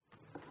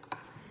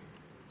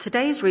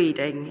Today's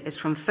reading is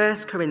from 1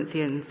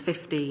 Corinthians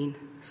 15,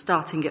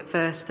 starting at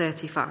verse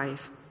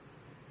 35.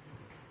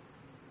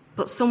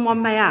 But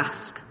someone may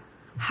ask,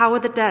 how are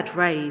the dead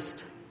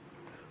raised?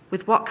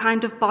 With what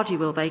kind of body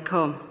will they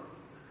come?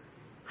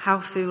 How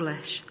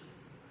foolish.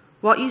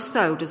 What you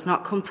sow does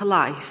not come to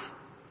life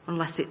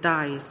unless it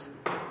dies.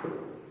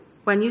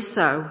 When you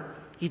sow,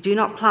 you do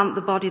not plant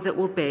the body that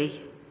will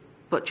be,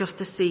 but just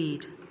a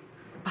seed,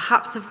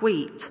 perhaps of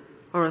wheat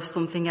or of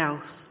something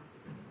else.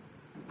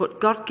 But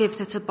God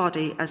gives it a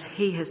body as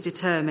he has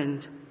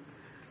determined,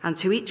 and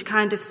to each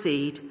kind of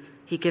seed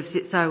he gives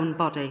its own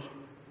body.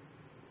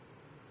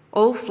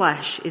 All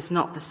flesh is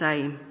not the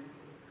same.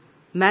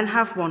 Men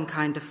have one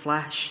kind of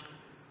flesh,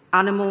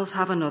 animals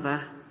have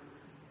another,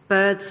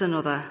 birds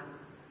another,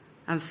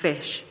 and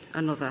fish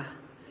another.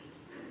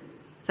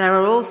 There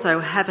are also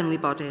heavenly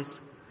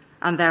bodies,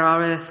 and there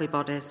are earthly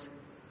bodies,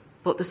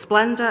 but the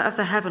splendour of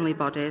the heavenly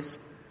bodies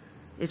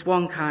is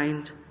one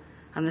kind,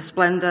 and the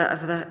splendour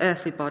of the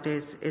earthly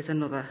bodies is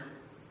another.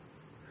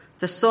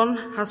 The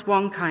sun has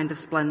one kind of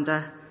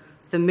splendour,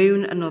 the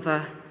moon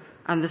another,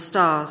 and the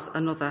stars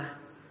another,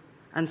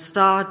 and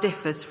star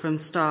differs from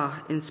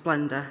star in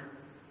splendour.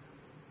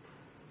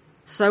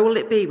 So will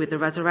it be with the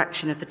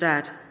resurrection of the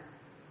dead.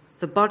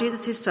 The body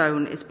that is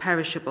sown is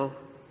perishable,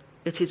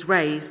 it is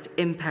raised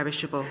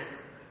imperishable.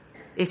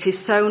 It is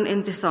sown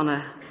in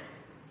dishonour,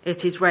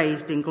 it is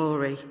raised in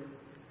glory.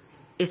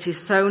 It is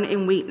sown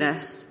in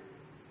weakness,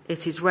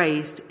 it is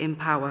raised in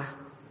power.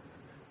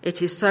 It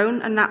is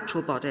sown a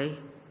natural body,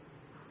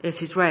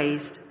 it is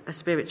raised a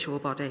spiritual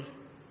body.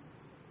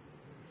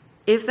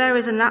 If there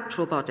is a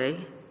natural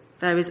body,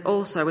 there is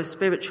also a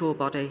spiritual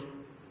body.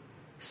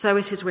 So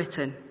it is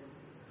written,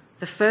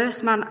 the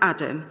first man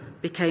Adam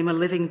became a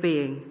living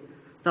being,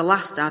 the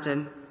last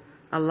Adam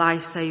a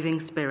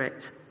life-saving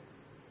spirit.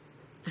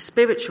 The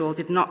spiritual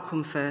did not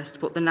come first,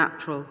 but the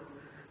natural,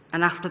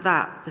 and after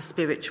that the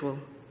spiritual.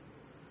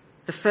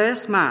 The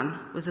first man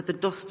was of the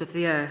dust of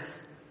the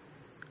earth,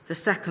 the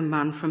second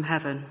man from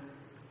heaven.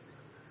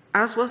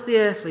 As was the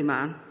earthly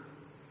man,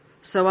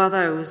 so are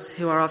those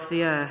who are of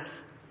the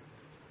earth.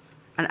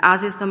 And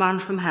as is the man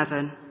from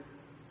heaven,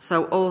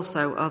 so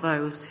also are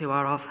those who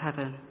are of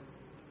heaven.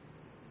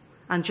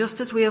 And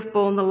just as we have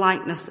borne the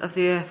likeness of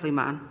the earthly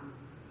man,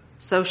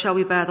 so shall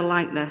we bear the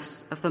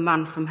likeness of the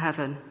man from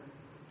heaven.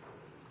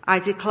 I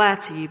declare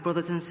to you,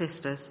 brothers and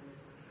sisters,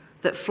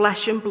 that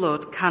flesh and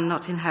blood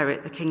cannot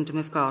inherit the kingdom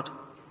of God,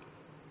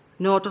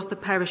 nor does the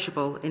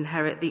perishable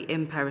inherit the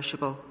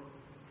imperishable.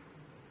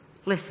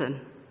 Listen,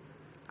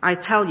 I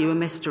tell you a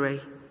mystery.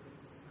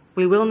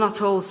 We will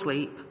not all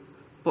sleep,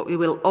 but we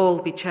will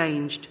all be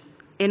changed,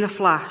 in a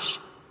flash,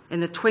 in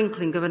the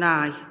twinkling of an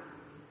eye,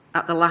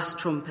 at the last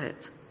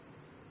trumpet.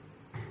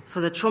 For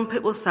the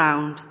trumpet will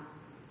sound,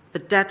 the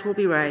dead will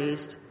be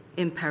raised,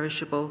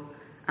 imperishable,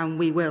 and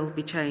we will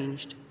be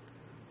changed.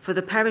 For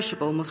the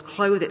perishable must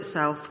clothe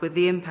itself with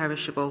the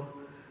imperishable,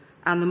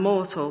 and the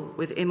mortal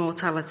with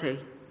immortality.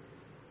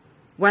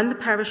 When the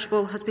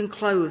perishable has been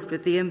clothed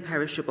with the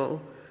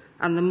imperishable,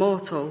 and the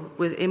mortal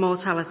with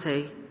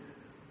immortality,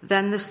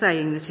 then the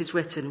saying that is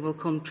written will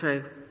come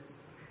true.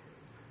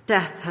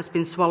 Death has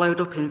been swallowed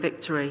up in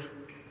victory.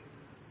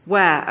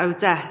 Where, O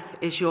death,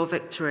 is your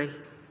victory?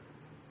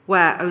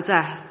 Where, O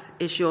death,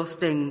 is your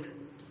sting?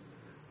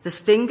 The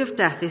sting of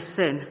death is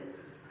sin,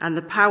 and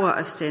the power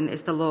of sin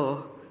is the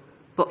law.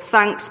 But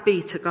thanks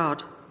be to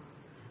God.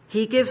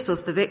 He gives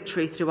us the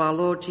victory through our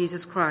Lord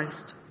Jesus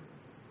Christ.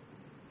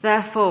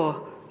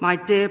 Therefore, my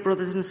dear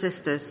brothers and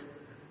sisters,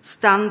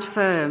 stand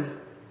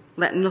firm,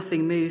 let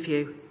nothing move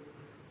you.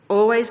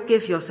 Always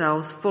give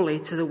yourselves fully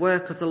to the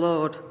work of the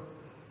Lord,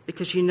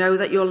 because you know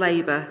that your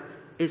labour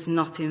is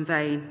not in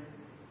vain.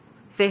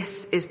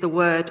 This is the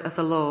word of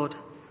the Lord.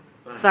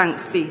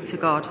 Thanks be to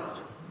God.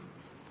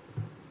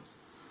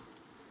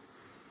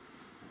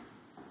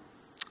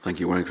 Thank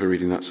you, Wang, for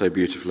reading that so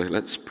beautifully.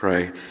 Let's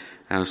pray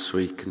as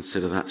we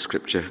consider that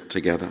scripture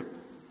together.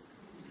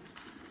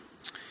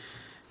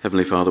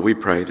 Heavenly Father, we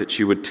pray that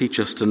you would teach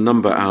us to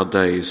number our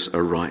days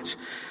aright,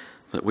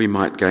 that we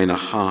might gain a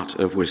heart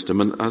of wisdom.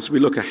 And as we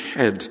look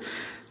ahead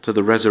to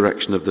the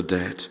resurrection of the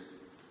dead,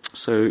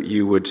 so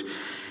you would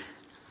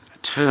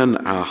turn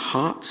our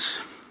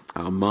hearts,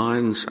 our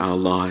minds, our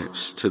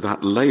lives to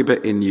that labour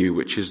in you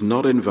which is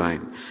not in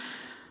vain,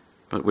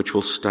 but which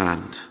will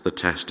stand the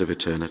test of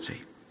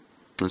eternity.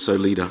 And so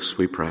lead us,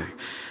 we pray,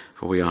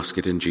 for we ask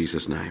it in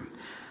Jesus' name.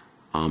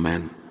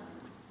 Amen.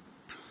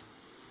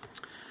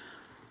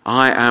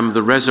 I am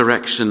the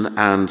resurrection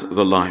and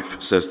the life,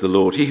 says the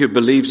Lord. He who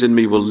believes in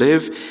me will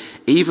live,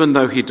 even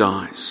though he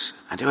dies.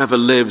 And whoever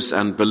lives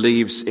and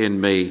believes in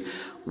me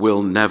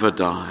will never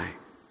die.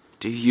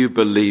 Do you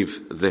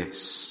believe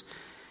this?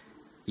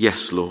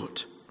 Yes,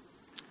 Lord.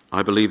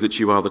 I believe that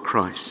you are the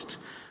Christ,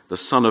 the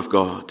Son of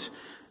God,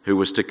 who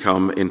was to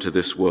come into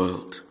this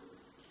world.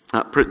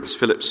 At Prince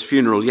Philip's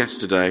funeral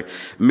yesterday,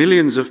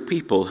 millions of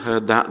people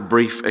heard that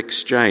brief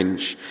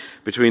exchange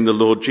between the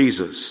Lord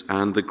Jesus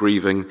and the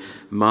grieving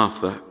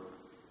Martha.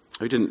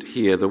 We didn't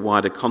hear the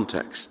wider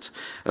context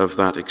of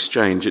that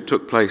exchange. It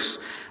took place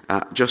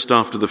just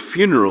after the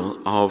funeral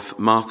of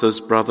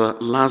Martha's brother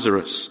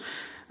Lazarus.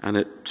 And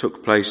it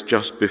took place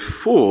just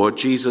before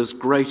Jesus'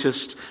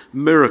 greatest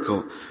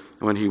miracle,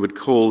 when he would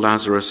call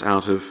Lazarus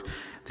out of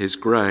his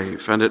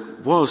grave. And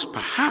it was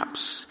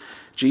perhaps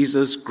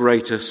Jesus'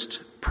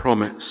 greatest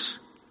promise.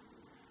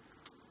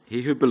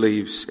 He who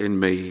believes in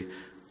me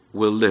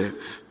will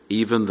live,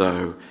 even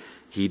though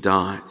he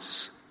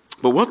dies.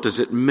 But what does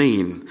it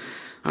mean?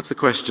 That's the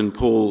question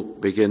Paul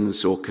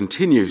begins or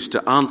continues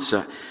to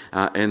answer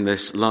in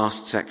this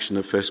last section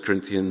of 1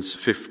 Corinthians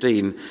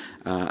 15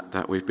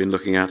 that we've been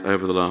looking at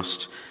over the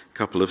last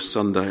couple of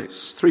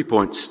Sundays. 3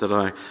 points that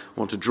I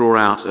want to draw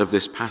out of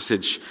this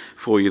passage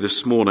for you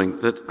this morning.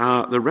 That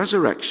the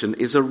resurrection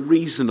is a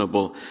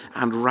reasonable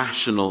and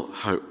rational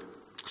hope.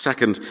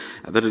 Second,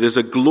 that it is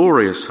a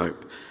glorious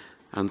hope.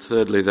 And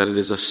thirdly, that it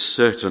is a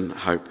certain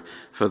hope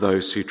for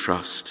those who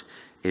trust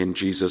in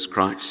Jesus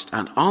Christ.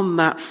 And on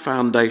that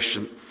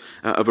foundation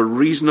of a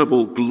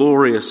reasonable,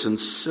 glorious and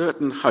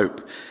certain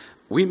hope,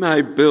 we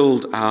may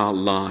build our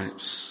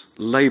lives,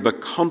 labour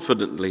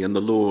confidently in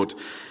the Lord,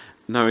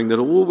 knowing that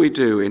all we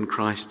do in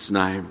Christ's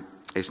name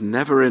is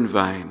never in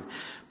vain,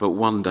 but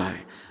one day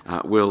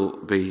will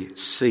be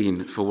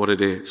seen for what it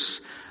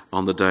is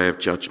on the day of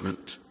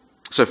judgment.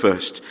 So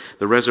first,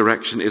 the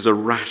resurrection is a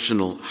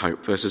rational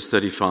hope, verses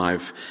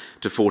 35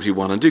 to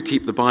 41. And do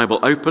keep the Bible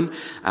open.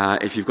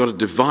 If you've got a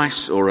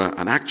device or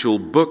an actual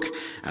book,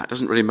 it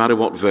doesn't really matter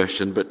what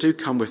version, but do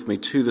come with me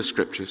to the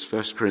scriptures,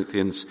 1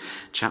 Corinthians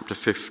chapter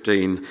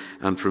 15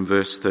 and from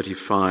verse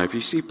 35. You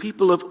see,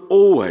 people have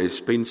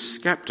always been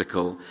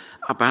skeptical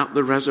about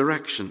the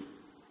resurrection.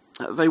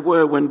 They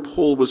were when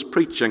Paul was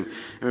preaching.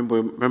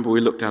 Remember we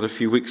looked at a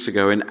few weeks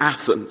ago in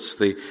Athens,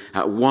 the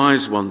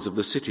wise ones of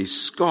the city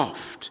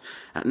scoffed.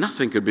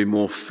 Nothing could be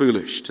more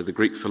foolish to the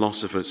Greek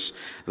philosophers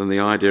than the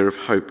idea of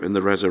hope in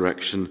the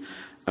resurrection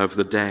of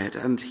the dead.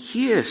 And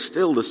here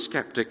still the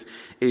skeptic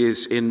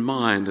is in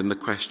mind in the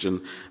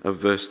question of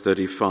verse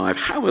 35.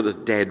 How are the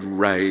dead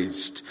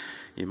raised?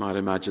 You might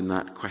imagine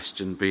that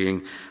question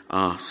being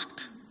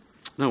asked.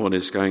 No one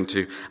is going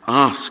to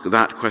ask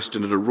that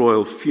question at a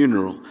royal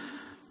funeral.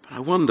 But I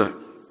wonder,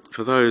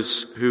 for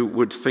those who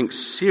would think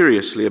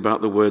seriously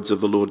about the words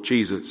of the Lord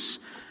Jesus,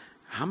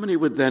 how many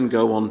would then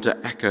go on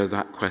to echo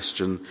that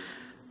question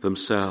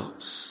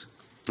themselves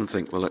and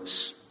think, well,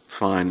 that's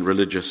fine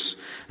religious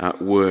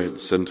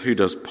words, and who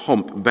does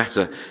pomp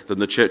better than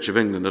the Church of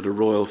England at a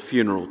royal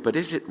funeral? But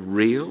is it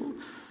real?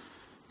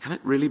 Can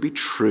it really be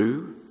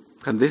true?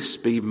 Can this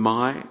be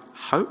my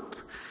hope?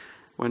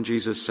 When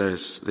Jesus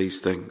says these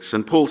things.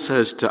 And Paul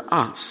says to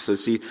us,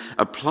 as he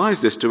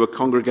applies this to a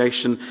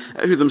congregation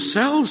who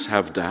themselves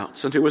have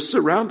doubts and who are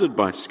surrounded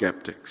by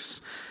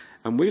skeptics,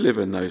 and we live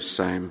in those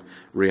same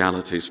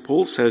realities,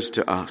 Paul says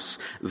to us,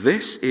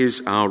 this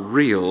is our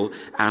real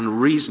and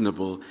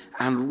reasonable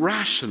and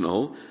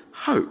rational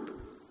hope.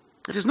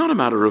 It is not a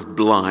matter of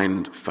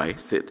blind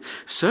faith. It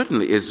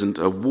certainly isn't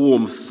a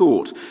warm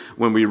thought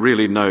when we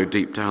really know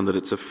deep down that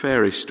it's a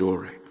fairy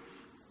story.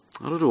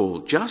 Not at all.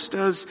 Just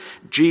as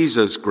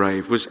Jesus'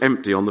 grave was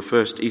empty on the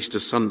first Easter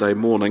Sunday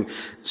morning,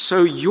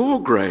 so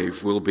your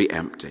grave will be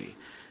empty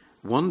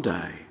one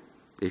day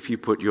if you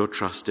put your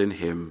trust in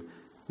him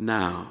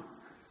now.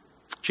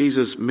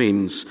 Jesus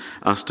means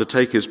us to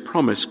take his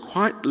promise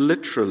quite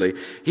literally.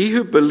 He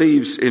who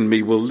believes in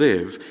me will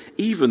live,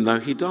 even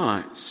though he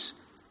dies.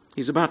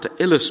 He's about to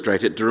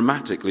illustrate it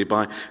dramatically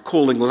by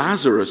calling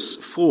Lazarus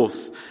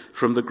forth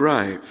from the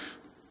grave.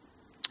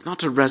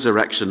 Not a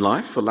resurrection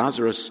life, for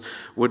Lazarus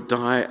would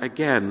die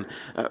again,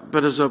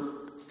 but as an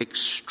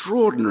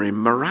extraordinary,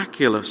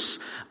 miraculous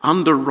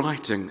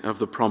underwriting of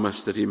the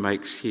promise that he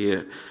makes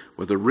here,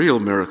 where the real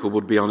miracle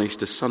would be on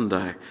Easter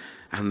Sunday,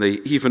 and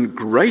the even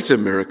greater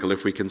miracle,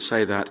 if we can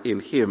say that, in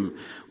him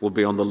will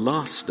be on the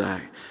last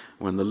day,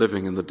 when the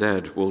living and the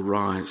dead will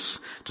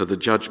rise to the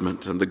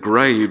judgment and the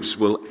graves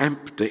will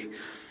empty,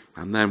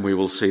 and then we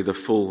will see the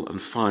full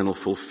and final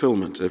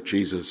fulfillment of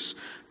Jesus'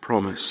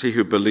 promise. He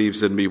who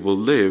believes in me will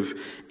live,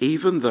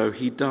 even though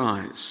he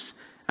dies.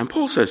 And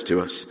Paul says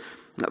to us,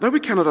 though we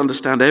cannot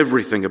understand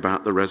everything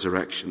about the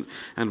resurrection,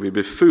 and we'd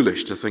be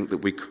foolish to think that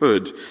we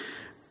could,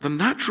 the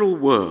natural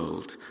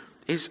world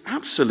is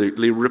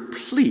absolutely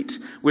replete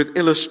with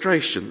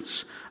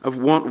illustrations of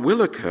what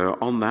will occur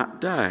on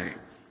that day.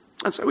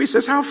 And so he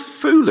says, how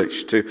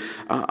foolish to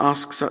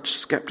ask such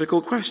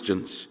skeptical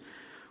questions.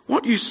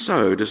 What you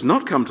sow does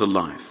not come to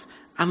life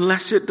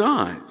unless it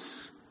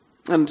dies.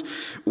 And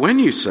when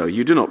you sow,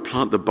 you do not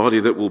plant the body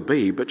that will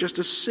be, but just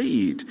a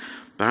seed,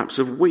 perhaps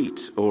of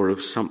wheat or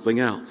of something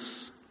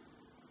else.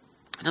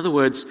 In other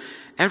words,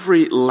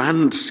 every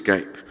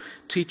landscape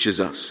teaches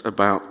us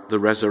about the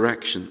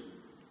resurrection.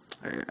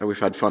 We've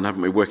had fun,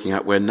 haven't we, working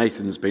out where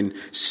Nathan's been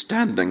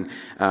standing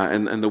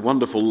and the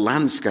wonderful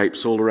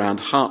landscapes all around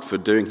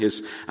Hertford doing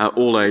his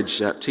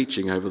all-age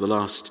teaching over the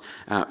last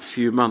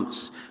few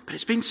months. But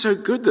it's been so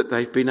good that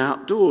they've been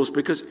outdoors,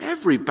 because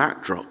every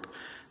backdrop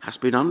has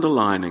been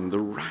underlining the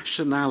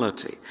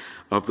rationality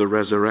of the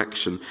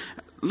resurrection.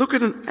 Look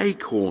at an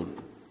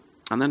acorn.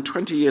 And then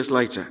 20 years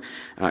later,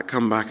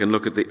 come back and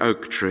look at the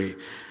oak tree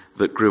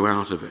that grew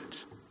out of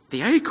it.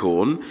 The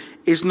acorn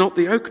is not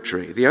the oak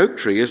tree. The oak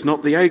tree is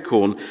not the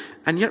acorn.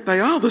 And yet they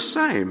are the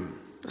same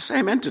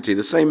entity,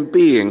 the same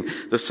being,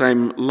 the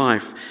same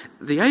life.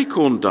 The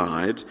acorn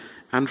died,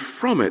 and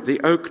from it the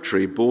oak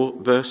tree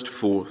burst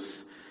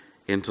forth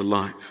into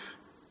life.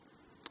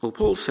 Well,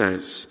 Paul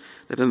says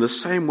that in the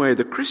same way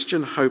the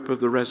Christian hope of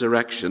the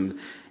resurrection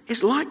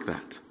is like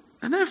that.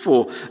 And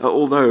therefore,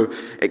 although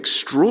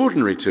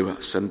extraordinary to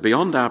us and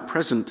beyond our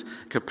present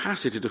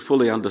capacity to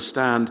fully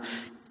understand,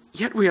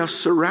 yet we are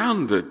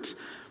surrounded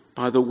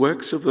by the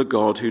works of the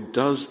God who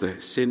does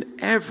this in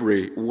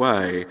every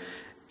way,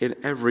 in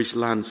every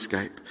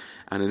landscape,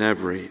 and in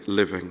every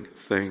living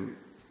thing.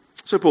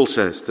 So Paul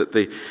says that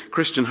the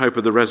Christian hope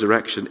of the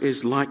resurrection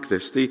is like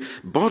this. The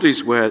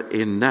bodies we're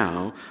in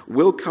now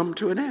will come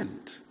to an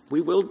end. We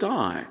will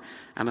die,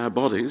 and our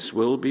bodies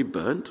will be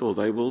burnt or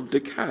they will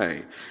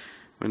decay.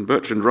 When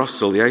Bertrand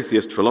Russell, the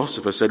atheist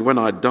philosopher, said, "When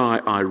I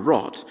die, I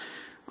rot,"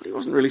 well, he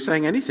wasn't really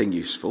saying anything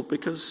useful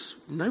because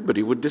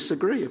nobody would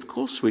disagree. Of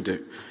course we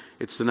do.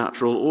 It's the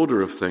natural order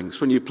of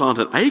things. When you plant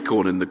an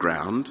acorn in the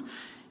ground,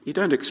 you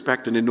don't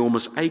expect an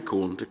enormous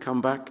acorn to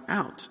come back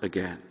out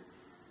again.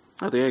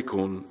 Now the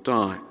acorn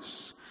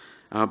dies.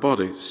 Our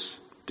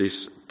bodies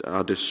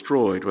are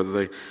destroyed, whether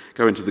they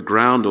go into the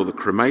ground or the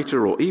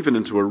cremator or even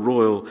into a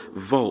royal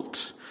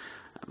vault.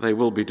 They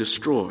will be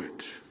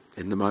destroyed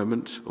in the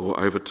moment or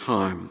over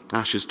time.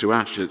 Ashes to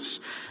ashes,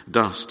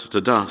 dust to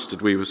dust,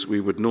 as we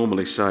would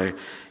normally say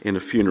in a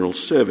funeral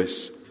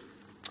service.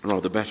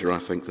 Rather better, I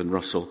think, than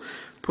Russell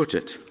put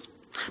it.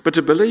 But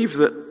to believe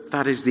that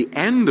that is the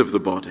end of the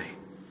body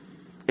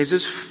is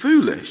as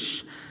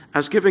foolish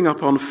as giving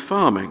up on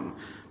farming,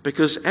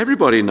 because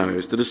everybody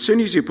knows that as soon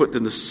as you put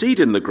the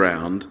seed in the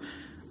ground,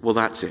 well,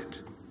 that's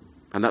it.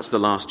 And that's the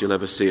last you'll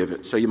ever see of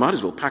it. So you might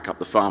as well pack up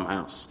the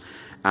farmhouse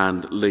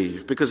and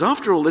leave. Because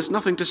after all, there's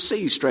nothing to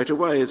see straight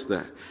away, is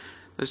there?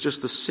 There's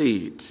just the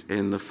seed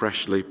in the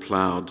freshly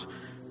ploughed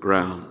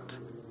ground.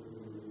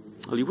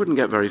 Well, you wouldn't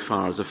get very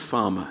far as a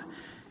farmer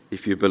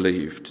if you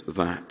believed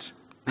that.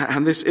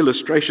 And this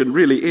illustration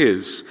really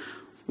is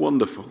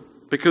wonderful,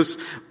 because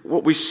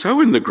what we sow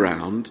in the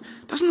ground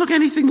doesn't look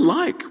anything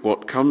like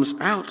what comes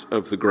out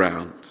of the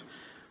ground.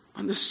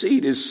 When the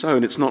seed is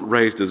sown, it's not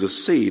raised as a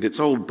seed. Its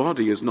old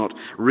body is not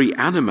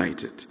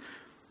reanimated.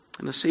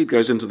 And the seed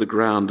goes into the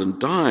ground and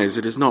dies.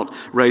 It is not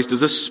raised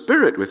as a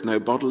spirit with no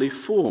bodily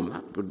form.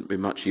 That wouldn't be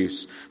much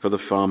use for the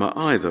farmer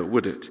either,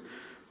 would it?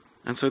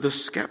 And so the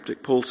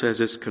skeptic, Paul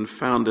says, is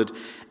confounded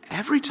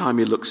every time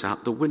he looks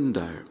out the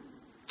window,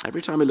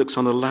 every time he looks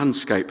on a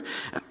landscape,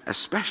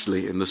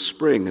 especially in the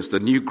spring as the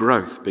new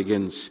growth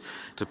begins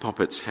to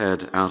pop its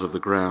head out of the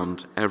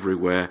ground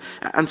everywhere.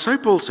 And so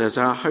Paul says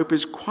our hope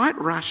is quite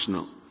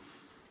rational.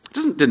 It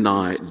doesn't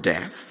deny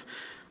death,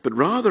 but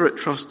rather it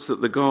trusts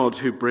that the God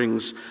who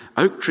brings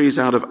oak trees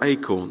out of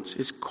acorns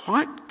is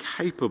quite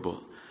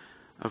capable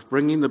of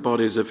bringing the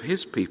bodies of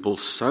his people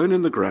sown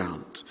in the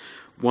ground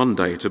one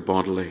day to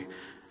bodily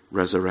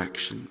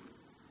resurrection.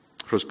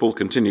 For as Paul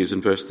continues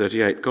in verse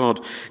 38,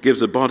 God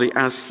gives a body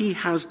as he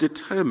has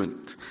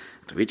determined.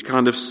 To each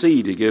kind of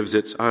seed he gives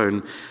its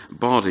own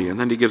body. And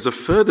then he gives a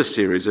further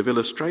series of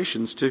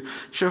illustrations to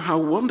show how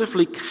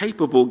wonderfully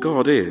capable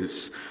God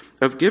is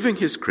of giving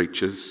his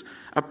creatures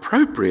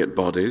appropriate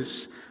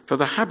bodies for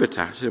the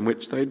habitat in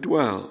which they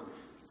dwell.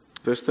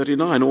 Verse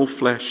 39, all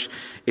flesh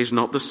is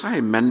not the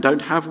same. Men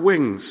don't have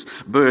wings.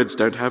 Birds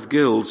don't have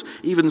gills.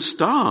 Even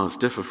stars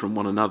differ from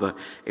one another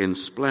in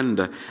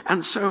splendor.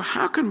 And so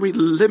how can we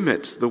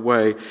limit the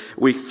way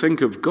we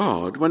think of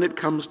God when it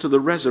comes to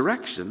the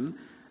resurrection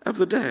of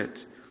the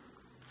dead?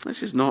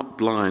 This is not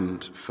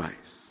blind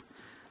faith.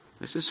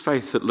 This is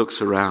faith that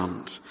looks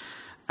around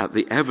at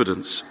the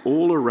evidence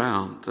all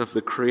around of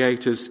the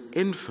Creator's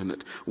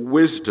infinite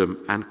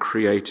wisdom and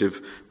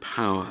creative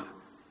power.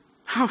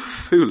 How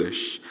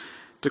foolish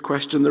to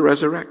question the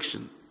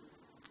resurrection.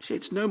 See,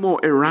 it's no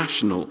more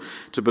irrational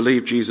to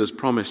believe Jesus'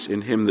 promise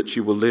in him that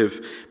you will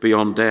live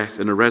beyond death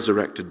in a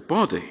resurrected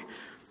body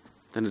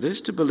than it is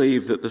to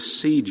believe that the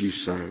seed you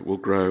sow will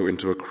grow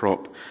into a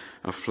crop,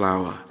 a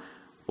flower,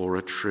 or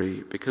a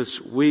tree, because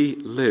we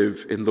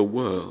live in the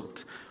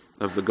world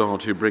of the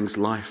God who brings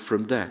life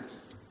from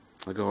death,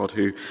 a God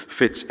who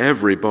fits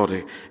every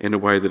body in a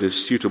way that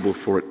is suitable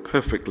for it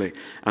perfectly,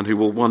 and who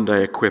will one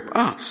day equip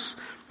us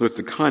with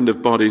the kind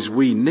of bodies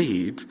we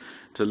need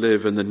to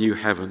live in the new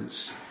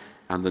heavens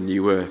and the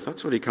new earth.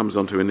 That's what he comes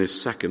on to in his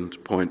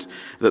second point,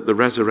 that the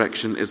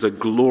resurrection is a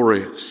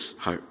glorious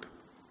hope.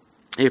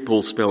 Here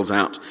Paul spells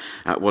out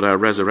what our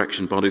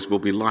resurrection bodies will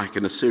be like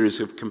in a series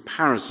of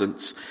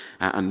comparisons,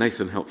 and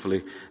Nathan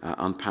helpfully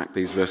unpacked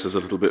these verses a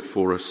little bit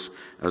for us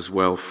as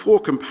well. 4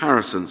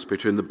 comparisons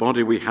between the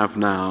body we have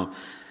now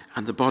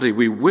and the body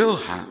we will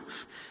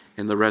have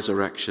in the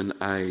resurrection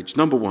age.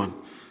 Number 1,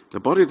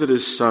 the body that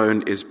is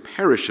sown is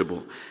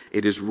perishable.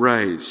 It is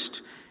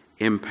raised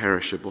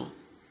imperishable.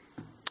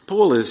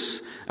 Paul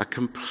is a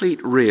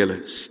complete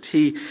realist.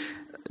 He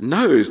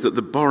knows that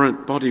the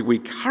body we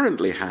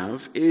currently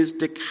have is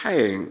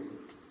decaying.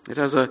 It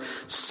has a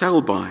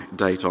sell-by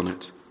date on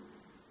it.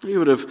 We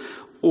would have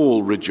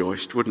all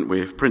rejoiced, wouldn't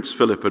we, if Prince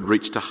Philip had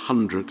reached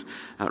 100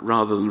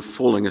 rather than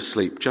falling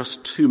asleep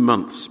just 2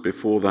 months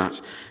before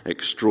that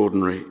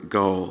extraordinary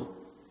goal.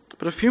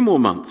 But a few more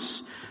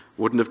months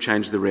wouldn't have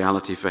changed the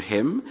reality for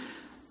him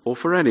or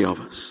for any of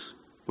us.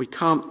 We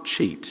can't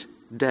cheat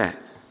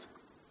death.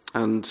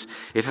 And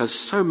it has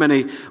so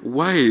many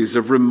ways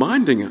of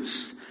reminding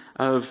us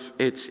of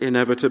its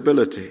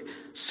inevitability: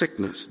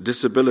 sickness,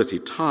 disability,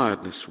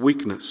 tiredness,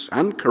 weakness,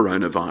 and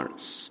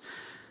coronavirus.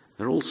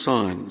 They're all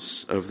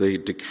signs of the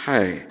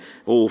decay,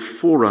 all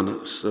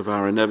forerunners of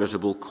our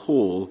inevitable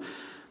call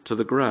to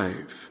the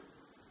grave.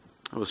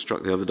 I was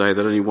struck the other day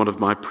that only one of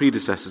my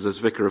predecessors as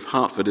Vicar of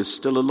Hertford is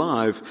still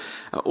alive.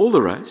 All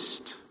the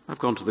rest have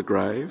gone to the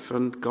grave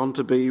and gone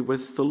to be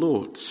with the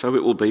Lord. So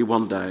it will be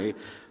one day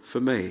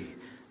for me.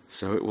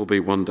 So it will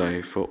be one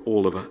day for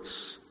all of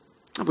us.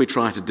 And we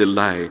try to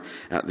delay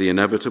the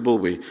inevitable.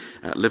 We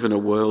live in a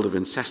world of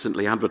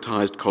incessantly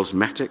advertised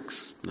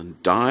cosmetics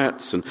and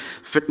diets and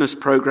fitness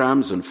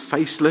programs and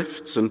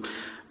facelifts, and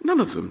none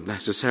of them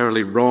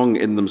necessarily wrong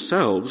in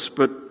themselves,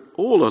 but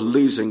all a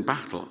losing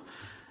battle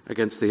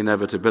against the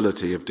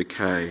inevitability of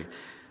decay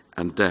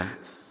and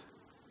death.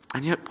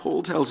 And yet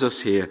Paul tells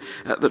us here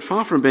that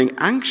far from being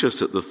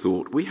anxious at the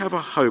thought, we have a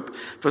hope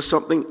for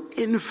something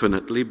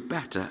infinitely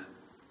better.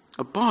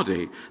 A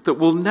body that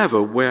will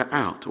never wear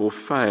out or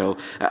fail,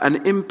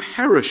 an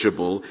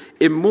imperishable,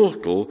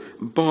 immortal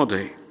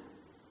body.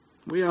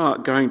 We are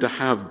going to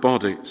have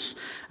bodies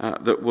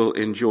that will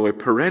enjoy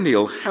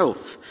perennial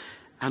health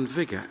and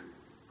vigour.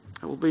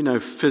 There will be no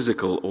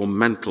physical or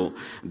mental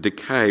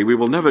decay. We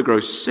will never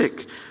grow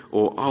sick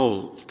or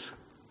old.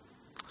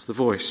 As the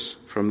voice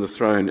from the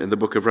throne in the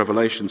book of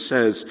Revelation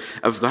says,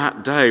 of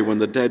that day when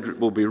the dead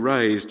will be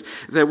raised,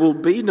 there will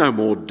be no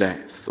more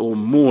death or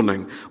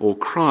mourning or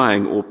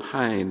crying or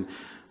pain,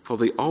 for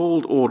the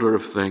old order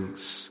of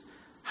things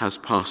has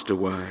passed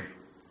away.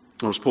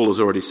 As Paul has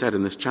already said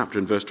in this chapter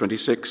in verse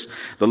 26,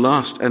 the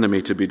last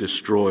enemy to be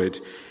destroyed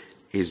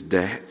is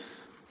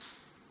death.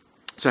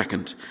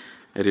 Second,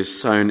 it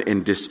is sown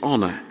in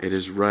dishonour, it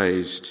is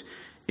raised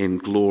in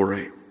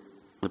glory.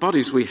 The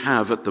bodies we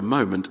have at the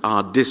moment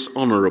are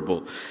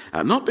dishonourable,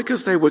 not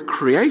because they were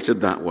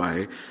created that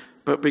way,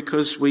 but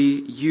because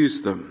we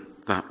use them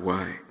that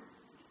way.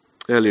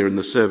 Earlier in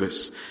the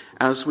service,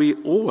 as we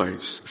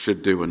always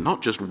should do, and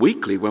not just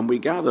weekly when we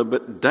gather,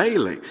 but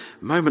daily,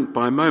 moment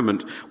by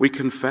moment, we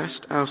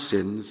confessed our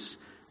sins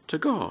to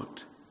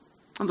God.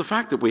 And the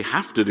fact that we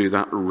have to do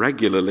that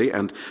regularly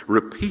and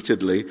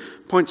repeatedly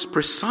points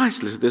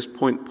precisely to this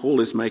point Paul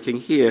is making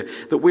here,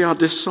 that we are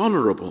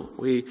dishonourable,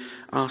 we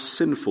are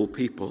sinful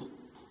people.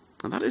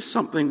 And that is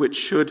something which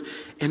should,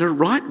 in a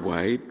right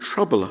way,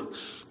 trouble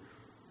us.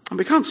 And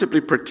we can't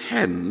simply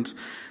pretend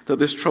that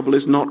this trouble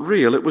is not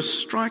real. It was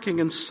striking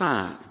and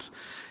sad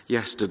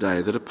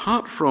yesterday that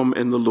apart from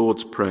in the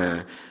Lord's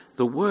Prayer,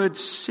 the word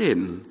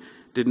sin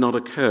did not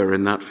occur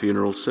in that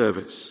funeral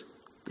service.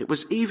 It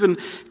was even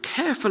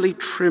carefully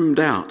trimmed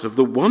out of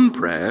the one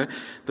prayer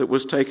that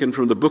was taken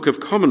from the Book of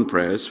Common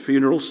Prayer's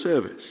funeral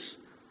service.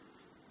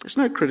 There's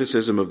no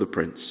criticism of the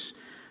Prince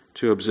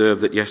to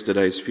observe that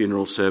yesterday's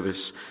funeral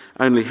service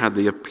only had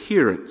the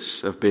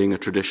appearance of being a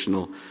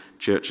traditional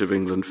Church of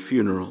England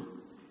funeral.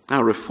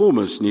 Our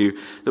reformers knew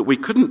that we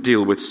couldn't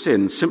deal with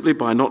sin simply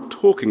by not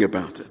talking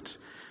about it.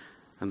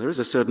 And there is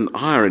a certain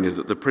irony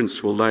that the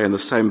Prince will lay in the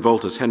same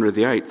vault as Henry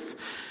VIII,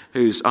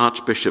 whose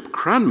Archbishop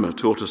Cranmer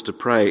taught us to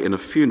pray in a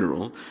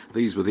funeral.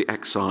 These were the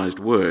excised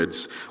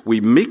words: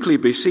 "We meekly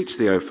beseech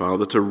thee, O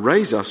Father, to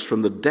raise us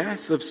from the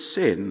death of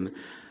sin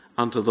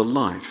unto the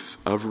life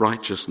of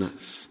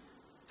righteousness."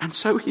 And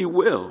so he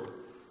will.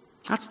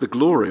 That's the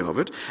glory of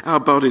it. Our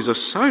bodies are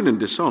sown in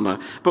dishonour,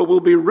 but will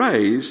be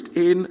raised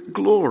in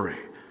glory.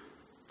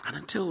 And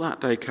until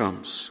that day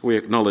comes, we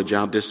acknowledge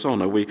our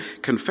dishonour, we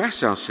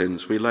confess our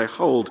sins, we lay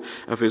hold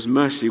of his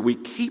mercy, we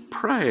keep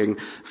praying,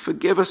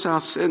 forgive us our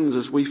sins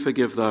as we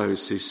forgive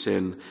those who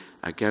sin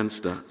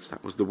against us.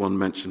 That was the one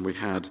mention we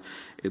had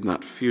in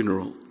that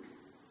funeral.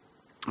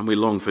 And we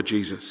long for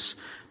Jesus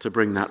to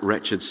bring that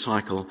wretched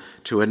cycle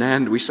to an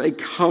end. We say,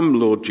 "Come,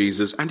 Lord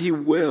Jesus," and he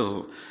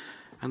will.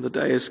 And the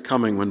day is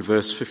coming when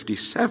verse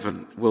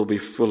 57 will be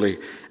fully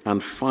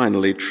and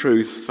finally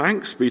true.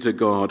 Thanks be to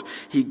God,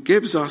 he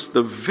gives us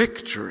the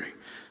victory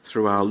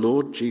through our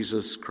Lord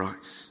Jesus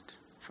Christ.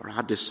 For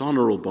our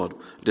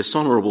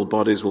dishonourable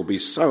bodies will be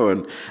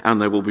sown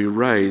and they will be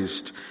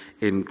raised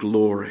in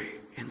glory.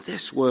 In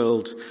this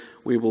world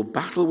we will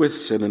battle with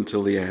sin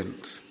until the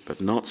end, but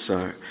not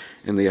so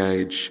in the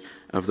age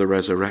of the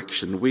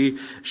resurrection. We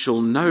shall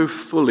know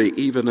fully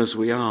even as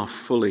we are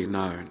fully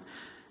known,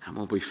 and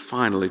will be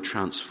finally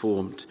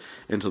transformed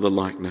into the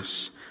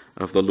likeness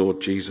of the Lord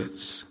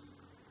Jesus.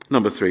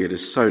 Number 3, it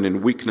is sown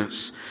in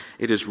weakness.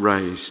 It is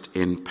raised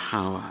in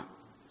power.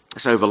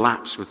 This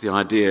overlaps with the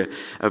idea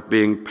of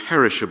being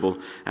perishable.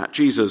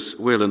 Jesus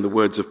will, in the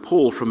words of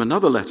Paul from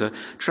another letter,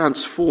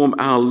 transform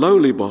our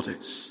lowly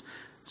bodies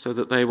so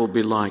that they will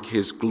be like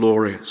his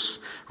glorious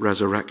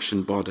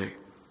resurrection body.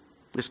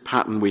 This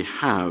pattern we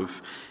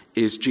have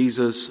is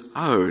Jesus'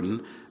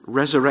 own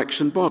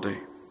resurrection body.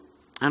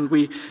 And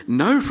we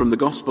know from the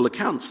gospel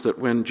accounts that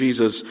when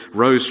Jesus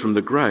rose from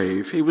the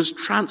grave, he was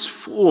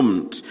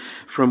transformed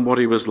from what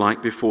he was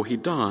like before he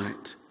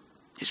died.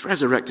 His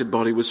resurrected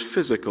body was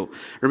physical.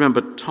 Remember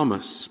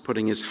Thomas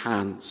putting his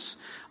hands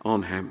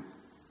on him,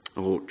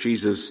 or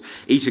Jesus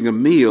eating a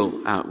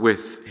meal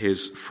with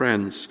his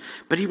friends.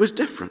 But he was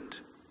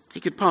different.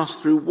 He could pass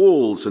through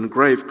walls and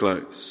grave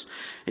clothes.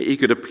 He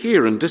could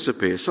appear and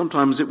disappear.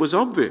 Sometimes it was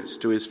obvious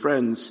to his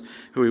friends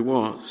who he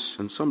was,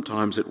 and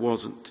sometimes it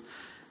wasn't.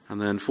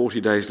 And then 40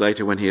 days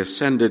later, when he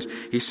ascended,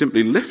 he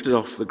simply lifted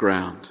off the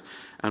ground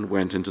and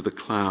went into the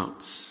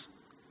clouds.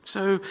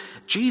 So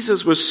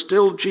Jesus was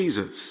still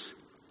Jesus,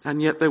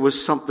 and yet there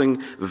was something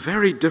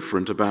very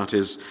different about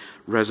his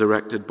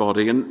resurrected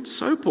body. And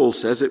so Paul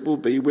says it will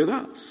be with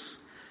us.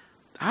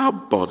 Our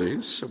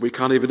bodies, we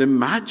can't even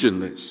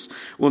imagine this,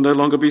 will no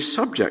longer be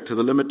subject to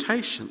the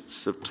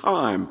limitations of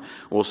time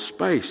or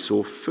space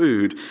or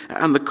food.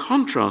 And the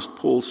contrast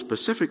Paul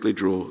specifically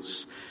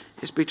draws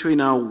is between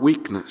our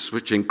weakness,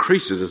 which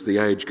increases as the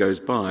age goes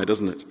by,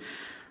 doesn't it,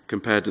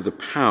 compared to the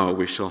power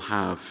we shall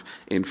have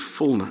in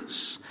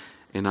fullness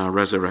in our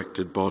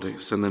resurrected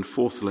bodies. And then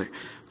fourthly,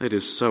 it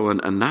is so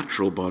a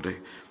natural body,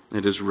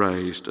 it is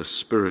raised a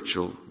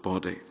spiritual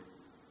body.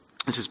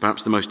 This is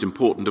perhaps the most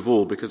important of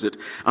all because it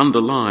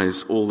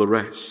underlies all the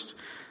rest.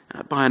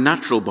 By a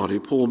natural body,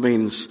 Paul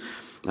means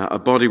a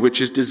body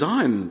which is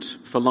designed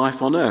for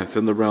life on earth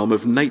in the realm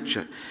of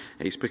nature.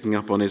 He's picking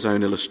up on his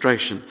own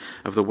illustration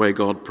of the way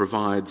God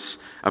provides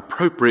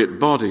appropriate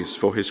bodies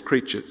for his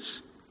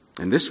creatures.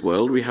 In this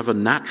world, we have a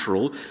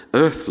natural,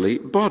 earthly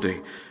body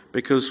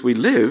because we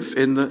live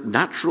in the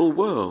natural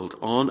world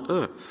on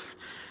earth.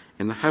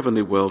 In the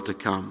heavenly world to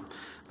come,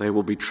 they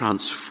will be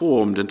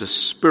transformed into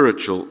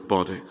spiritual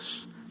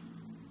bodies.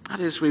 That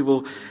is, we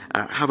will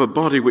have a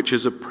body which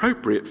is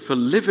appropriate for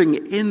living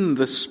in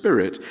the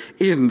Spirit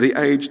in the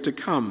age to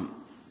come.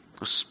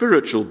 A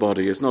spiritual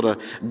body is not a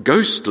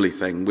ghostly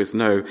thing with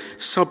no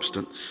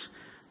substance,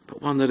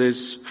 but one that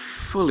is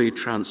fully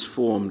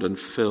transformed and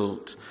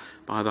filled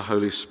by the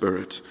Holy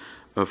Spirit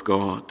of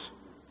God.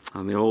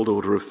 And the old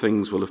order of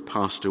things will have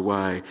passed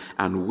away,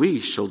 and we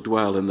shall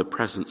dwell in the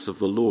presence of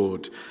the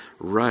Lord,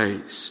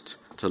 raised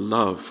to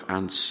love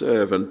and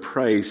serve and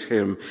praise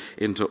him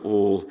into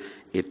all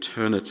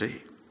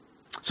eternity.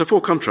 So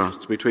 4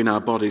 contrasts between our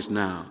bodies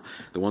now,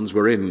 the ones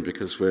we're in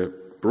because we've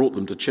brought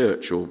them to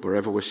church or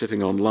wherever we're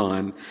sitting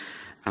online,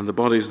 and the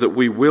bodies that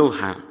we will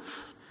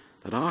have,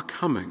 that are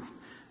coming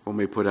when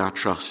we put our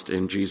trust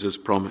in Jesus'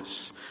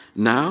 promise.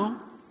 Now,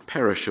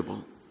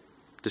 perishable,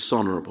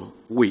 dishonorable,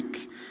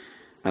 weak,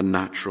 and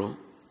natural.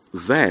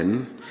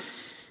 Then,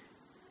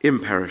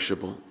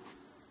 imperishable,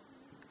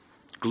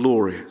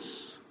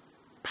 glorious,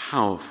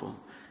 powerful,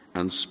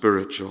 and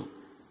spiritual.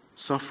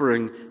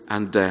 Suffering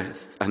and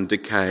death and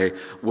decay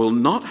will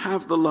not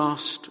have the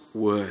last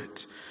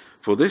word.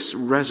 For this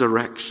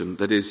resurrection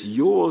that is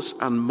yours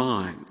and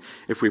mine,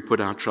 if we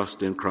put our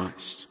trust in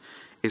Christ,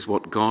 is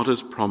what God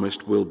has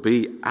promised will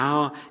be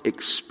our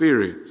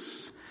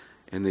experience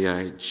in the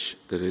age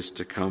that is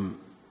to come.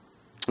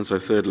 And so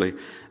thirdly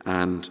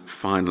and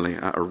finally,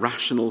 a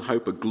rational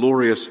hope, a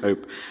glorious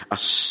hope, a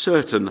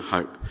certain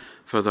hope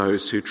for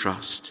those who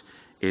trust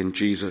in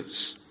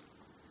Jesus.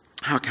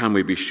 How can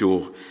we be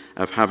sure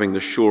of having the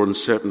sure and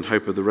certain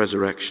hope of the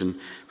resurrection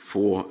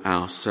for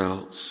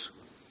ourselves?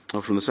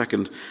 Well, from the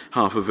second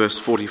half of verse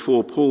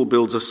 44, Paul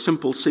builds a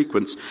simple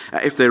sequence.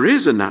 If there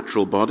is a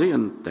natural body,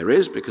 and there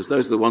is because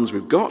those are the ones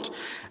we've got,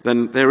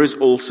 then there is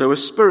also a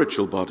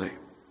spiritual body.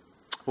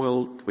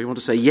 Well, we want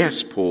to say,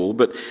 yes, Paul,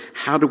 but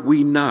how do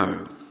we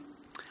know?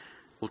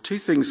 Well, 2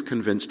 things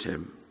convinced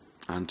him,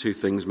 and 2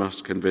 things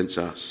must convince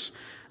us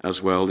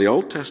as well. The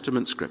Old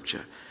Testament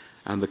scripture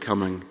and the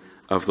coming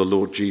of the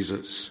Lord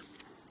Jesus.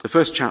 The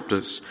first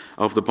chapters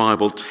of the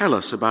Bible tell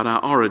us about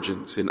our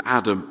origins in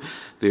Adam,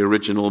 the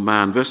original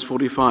man. Verse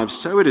 45,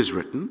 so it is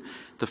written,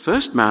 the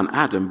first man,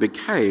 Adam,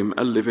 became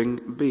a living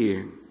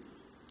being.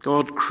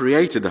 God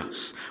created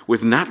us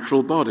with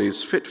natural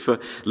bodies fit for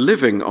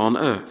living on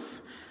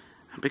earth.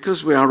 And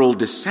because we are all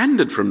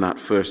descended from that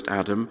first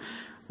Adam,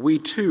 we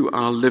too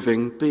are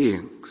living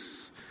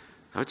beings.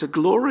 So it's a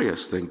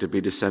glorious thing to be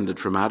descended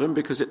from Adam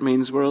because it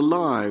means we're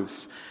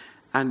alive,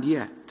 and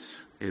yet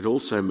it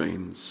also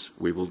means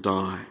we will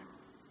die.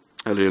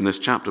 Earlier in this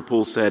chapter,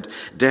 Paul said,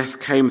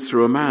 death came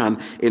through a man.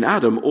 In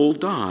Adam, all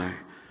die.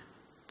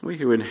 We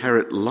who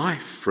inherit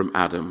life from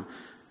Adam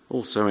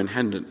also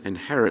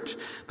inherit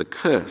the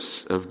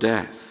curse of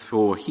death.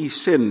 For he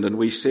sinned, and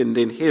we sinned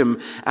in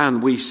him,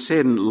 and we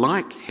sin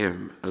like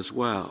him as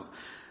well.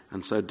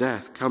 And so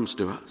death comes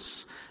to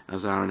us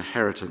as our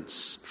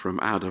inheritance from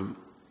Adam.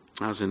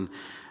 As in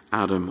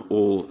Adam,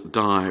 all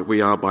die.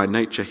 We are by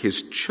nature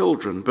his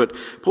children. But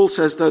Paul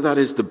says, though that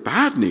is the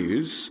bad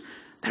news,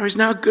 there is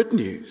now good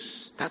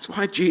news. That's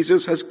why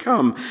Jesus has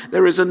come.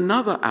 There is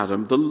another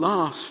Adam, the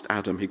last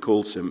Adam, he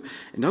calls him.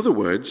 In other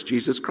words,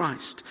 Jesus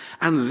Christ.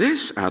 And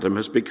this Adam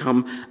has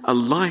become a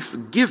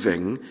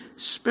life-giving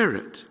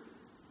spirit.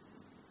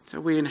 So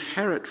we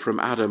inherit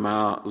from Adam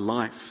our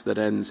life that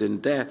ends in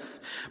death.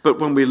 But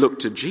when we look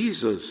to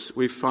Jesus,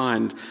 we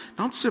find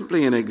not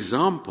simply an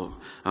example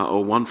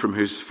or one from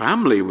whose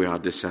family we are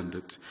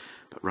descended,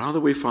 but rather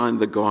we find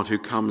the God who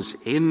comes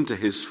into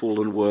his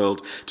fallen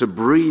world to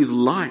breathe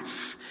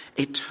life,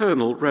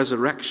 eternal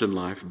resurrection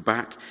life,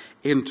 back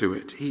into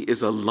it. He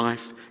is a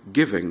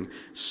life-giving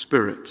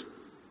spirit.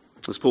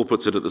 As Paul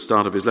puts it at the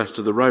start of his letter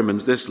to the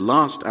Romans, this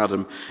last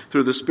Adam,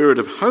 through the Spirit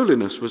of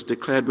holiness, was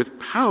declared with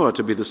power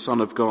to be the Son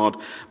of God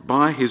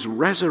by his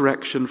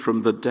resurrection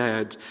from the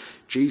dead,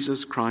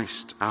 Jesus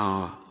Christ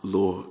our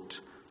Lord.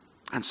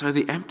 And so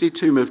the empty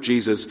tomb of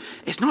Jesus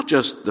is not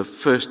just the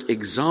first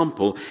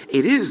example,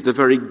 it is the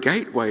very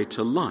gateway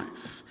to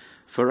life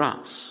for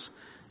us.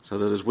 So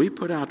that as we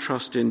put our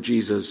trust in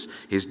Jesus,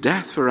 his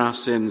death for our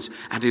sins,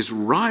 and his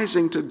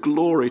rising to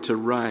glory to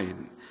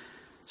reign,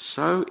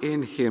 so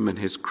in him and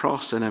his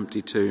cross and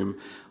empty tomb,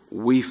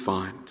 we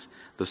find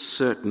the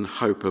certain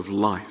hope of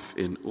life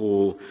in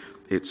all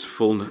its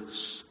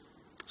fullness.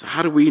 So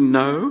how do we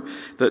know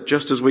that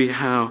just as we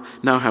now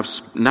have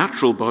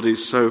natural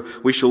bodies, so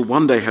we shall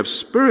one day have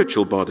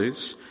spiritual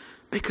bodies?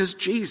 Because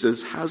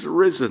Jesus has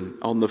risen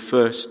on the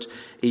first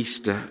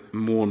Easter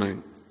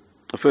morning.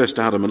 The first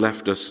Adam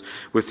left us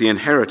with the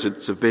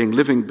inheritance of being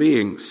living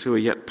beings who are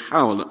yet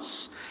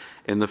powerless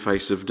in the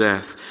face of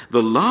death.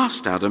 The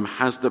last Adam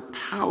has the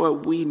power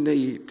we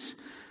need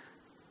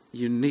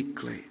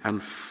uniquely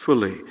and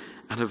fully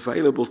and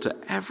available to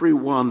every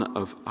one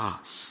of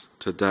us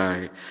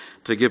today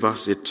to give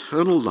us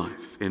eternal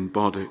life in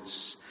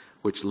bodies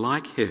which,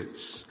 like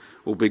his,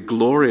 will be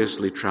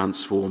gloriously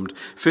transformed,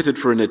 fitted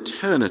for an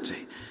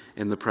eternity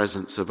in the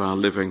presence of our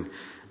living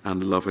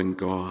and loving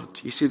God.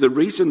 You see, the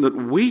reason that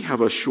we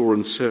have a sure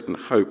and certain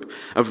hope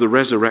of the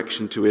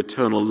resurrection to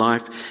eternal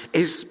life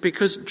is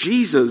because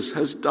Jesus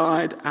has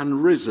died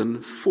and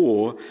risen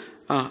for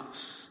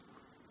us.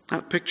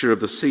 That picture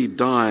of the seed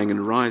dying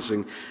and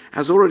rising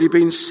has already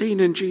been seen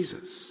in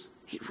Jesus.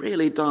 He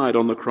really died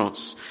on the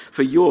cross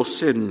for your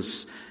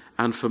sins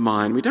and for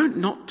mine. We don't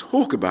not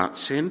talk about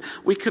sin.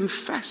 We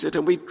confess it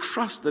and we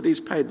trust that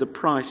he's paid the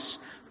price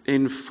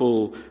in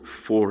full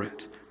for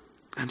it.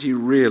 And he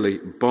really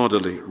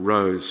bodily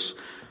rose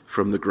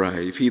from the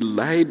grave. He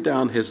laid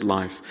down his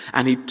life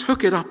and he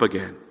took it up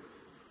again.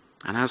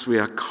 And as we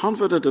are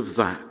confident of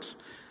that,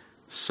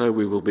 so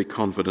we will be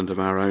confident of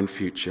our own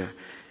future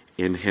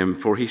in him.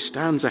 For he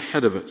stands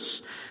ahead of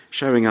us,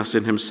 showing us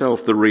in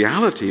himself the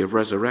reality of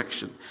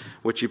resurrection,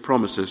 which he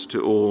promises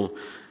to all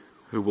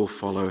who will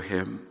follow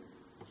him.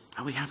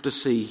 And we have to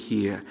see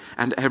here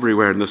and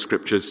everywhere in the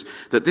scriptures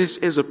that this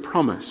is a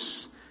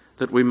promise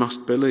that we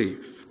must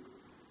believe.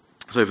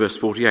 So verse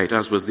 48,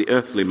 as was the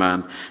earthly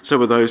man,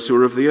 so are those who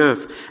are of the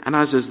earth. And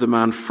as is the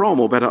man from,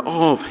 or better,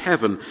 of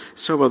heaven,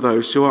 so are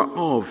those who are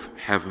of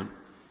heaven.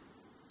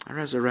 A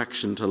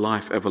resurrection to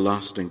life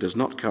everlasting does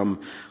not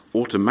come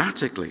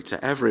automatically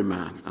to every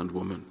man and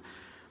woman.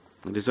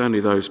 It is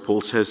only those,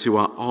 Paul says, who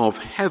are of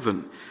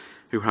heaven,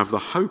 who have the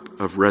hope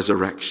of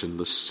resurrection,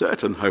 the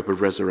certain hope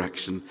of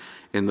resurrection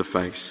in the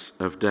face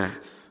of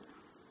death.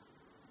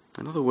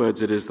 In other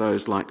words, it is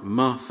those like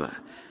Martha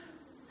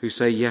who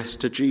say yes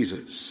to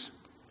Jesus,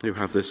 who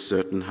have this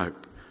certain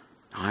hope.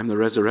 I am the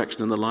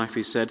resurrection and the life,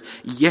 he said.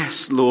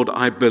 Yes, Lord,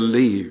 I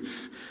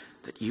believe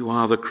that you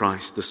are the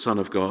Christ, the Son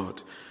of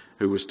God,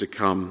 who was to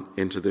come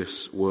into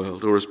this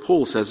world. Or as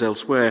Paul says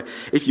elsewhere,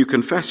 if you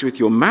confess with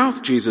your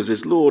mouth Jesus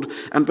is Lord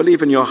and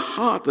believe in your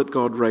heart that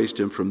God raised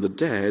him from the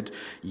dead,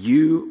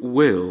 you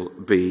will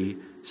be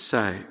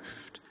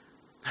saved.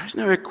 There is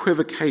no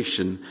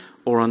equivocation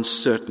or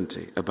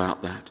uncertainty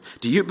about that.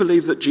 Do you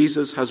believe that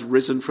Jesus has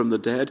risen from the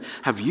dead?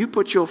 Have you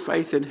put your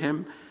faith in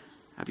him?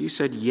 Have you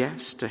said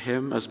yes to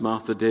him as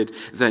Martha did?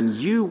 Then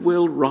you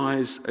will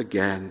rise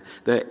again.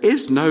 There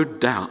is no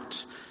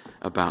doubt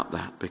about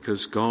that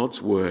because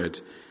God's word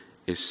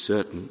is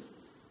certain.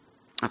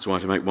 That's why,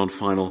 to make one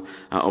final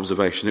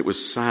observation, it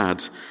was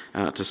sad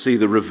to see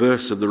the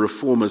reverse of the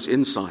Reformers'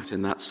 insight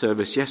in that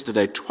service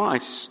yesterday.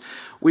 Twice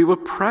we were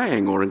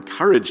praying or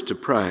encouraged to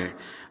pray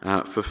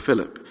for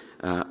Philip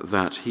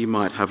that he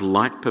might have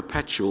light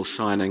perpetual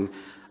shining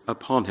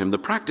upon him. The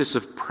practice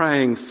of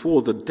praying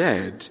for the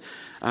dead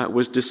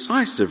was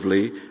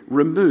decisively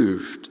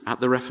removed at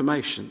the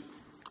Reformation.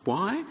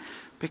 Why?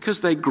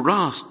 Because they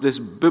grasped this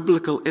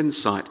biblical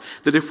insight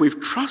that if we've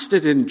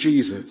trusted in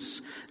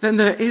Jesus, then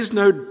there is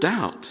no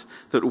doubt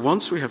that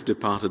once we have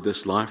departed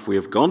this life, we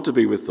have gone to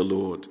be with the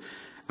Lord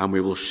and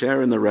we will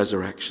share in the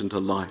resurrection to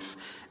life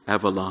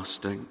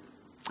everlasting.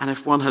 And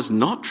if one has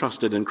not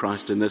trusted in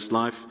Christ in this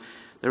life,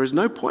 there is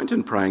no point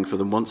in praying for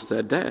them once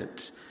they're dead,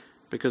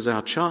 because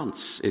our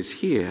chance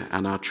is here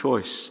and our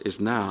choice is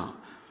now.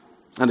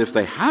 And if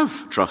they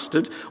have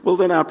trusted, well,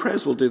 then our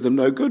prayers will do them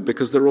no good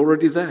because they're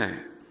already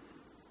there.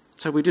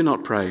 So we do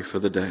not pray for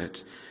the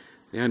dead.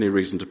 The only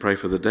reason to pray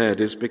for the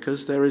dead is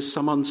because there is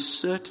some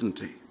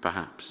uncertainty,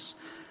 perhaps,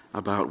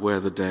 about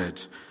where the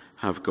dead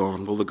have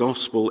gone. Well, the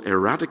gospel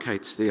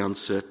eradicates the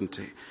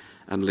uncertainty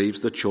and leaves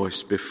the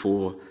choice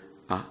before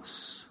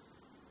us.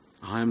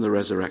 I am the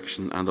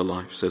resurrection and the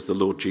life, says the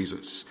Lord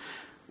Jesus.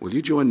 Will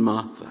you join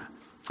Martha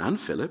and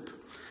Philip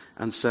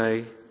and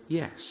say,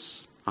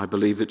 yes, I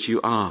believe that you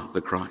are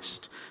the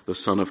Christ, the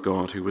Son of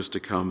God who was to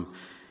come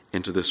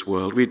into this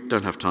world? We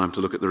don't have time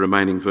to look at the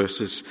remaining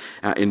verses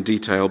in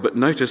detail, but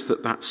notice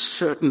that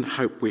certain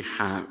hope we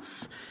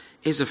have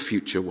is a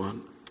future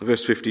one.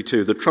 Verse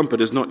 52, the trumpet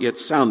has not yet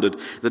sounded,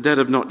 the dead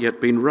have not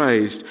yet been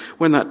raised.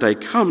 When that day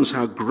comes,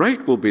 how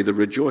great will be the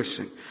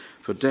rejoicing,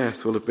 for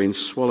death will have been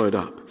swallowed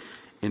up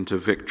into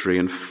victory.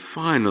 And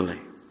finally,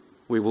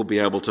 we will be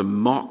able to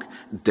mock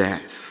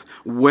death.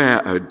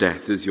 Where, O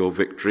death, is your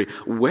victory?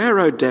 Where,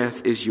 O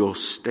death, is your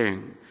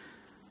sting?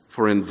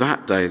 For in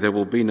that day there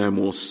will be no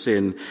more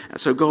sin.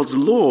 So God's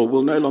law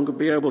will no longer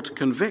be able to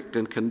convict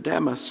and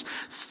condemn us.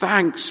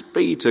 Thanks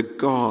be to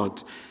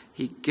God.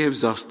 He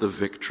gives us the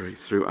victory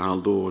through our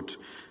Lord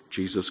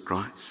Jesus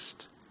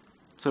Christ.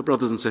 So,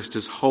 brothers and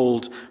sisters,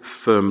 hold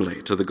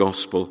firmly to the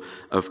gospel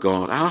of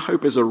God. Our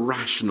hope is a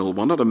rational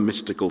one, not a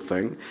mystical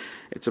thing.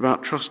 It's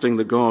about trusting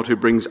the God who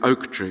brings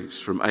oak trees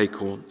from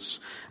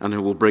acorns and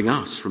who will bring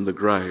us from the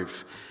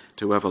grave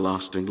to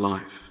everlasting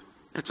life.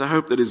 It's a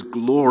hope that is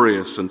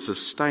glorious and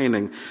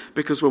sustaining,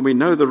 because when we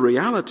know the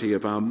reality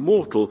of our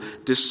mortal,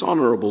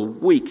 dishonourable,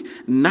 weak,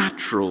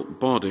 natural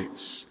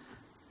bodies,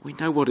 we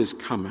know what is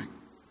coming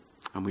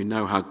and we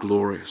know how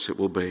glorious it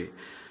will be.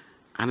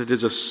 And it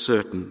is a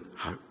certain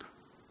hope.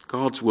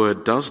 God's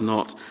word does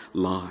not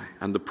lie,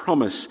 and the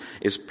promise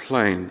is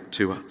plain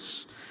to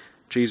us.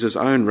 Jesus'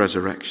 own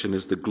resurrection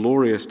is the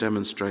glorious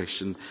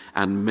demonstration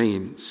and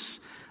means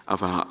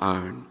of our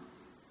own.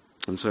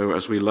 And so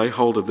as we lay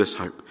hold of this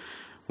hope,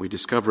 we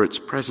discover its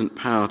present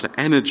power to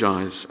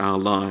energize our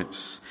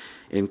lives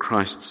in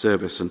Christ's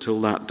service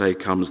until that day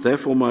comes.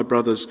 Therefore, my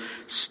brothers,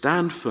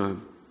 stand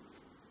firm.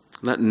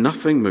 Let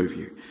nothing move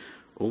you.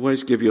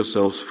 Always give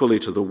yourselves fully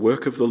to the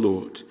work of the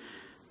Lord,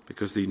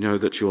 because you know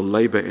that your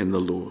labor in the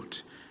Lord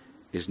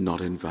is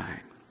not in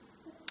vain.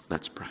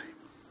 Let's pray.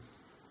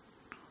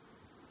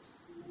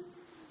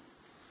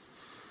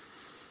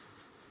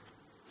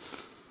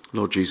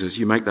 Lord Jesus,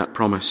 you make that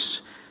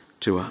promise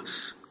to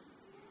us.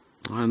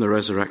 I am the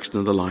resurrection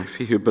and the life.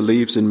 He who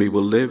believes in me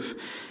will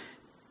live,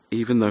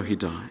 even though he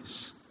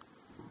dies.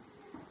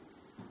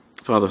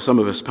 Father, some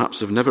of us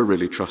perhaps have never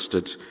really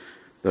trusted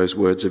those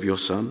words of your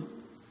Son.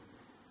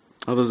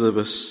 Others of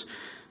us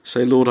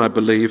say, Lord, I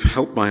believe,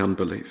 help my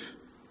unbelief.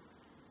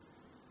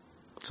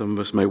 Some of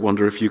us may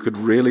wonder if you could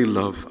really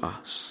love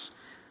us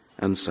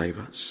and save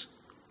us.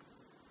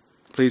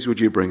 Please would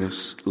you bring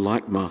us,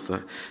 like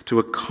Martha, to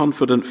a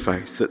confident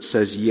faith that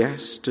says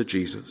yes to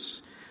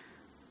Jesus,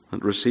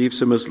 that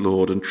receives him as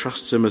Lord and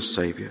trusts him as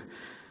Saviour,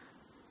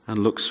 and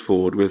looks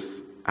forward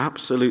with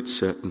absolute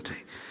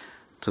certainty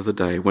to the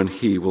day when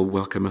he will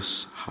welcome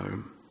us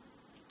home.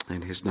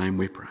 In his name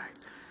we pray.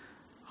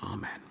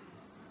 Amen.